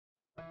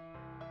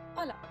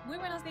Muy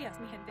buenos días,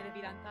 mi gente de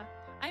Vidanta.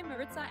 I'm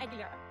Maritza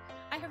Aguilera.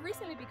 I have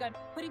recently begun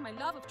putting my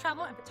love of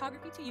travel and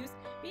photography to use,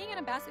 being an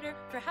ambassador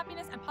for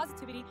happiness and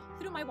positivity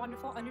through my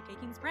wonderful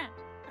undertakings brand.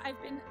 I've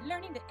been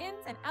learning the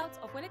ins and outs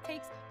of what it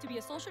takes to be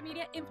a social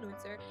media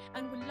influencer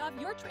and would love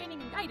your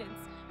training and guidance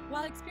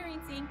while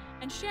experiencing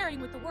and sharing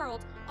with the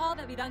world all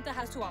that Vidanta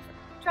has to offer.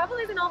 Travel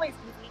isn't always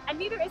easy, and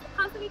neither is the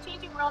constantly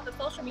changing world of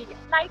social media.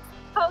 Likes,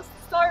 posts,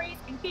 stories,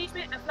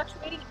 engagement, and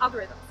fluctuating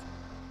algorithms.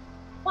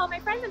 While my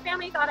friends and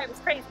family thought I was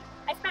crazy,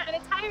 I spent an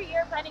entire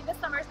year planning this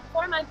summer's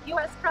 4-month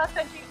U.S.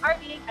 cross-country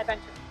RVing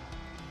adventure.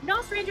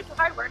 No stranger to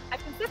hard work,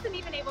 I've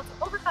consistently been able to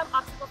overcome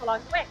obstacles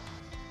along the way.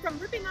 From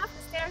ripping off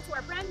the stairs to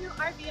our brand new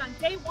RV on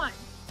day one,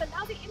 to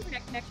lousy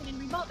internet connection in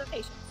remote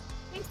locations.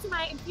 Thanks to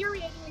my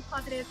infuriatingly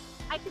positive,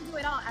 I can do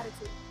it all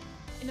attitude.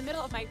 In the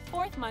middle of my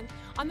 4th month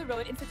on the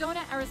road in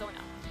Sedona, Arizona,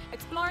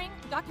 exploring,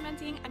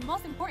 documenting, and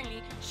most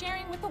importantly,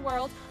 sharing with the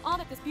world all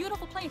that this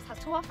beautiful place has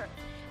to offer.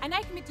 And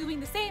I can be doing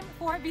the same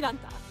for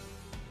Vidanta.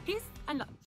 Peace and love.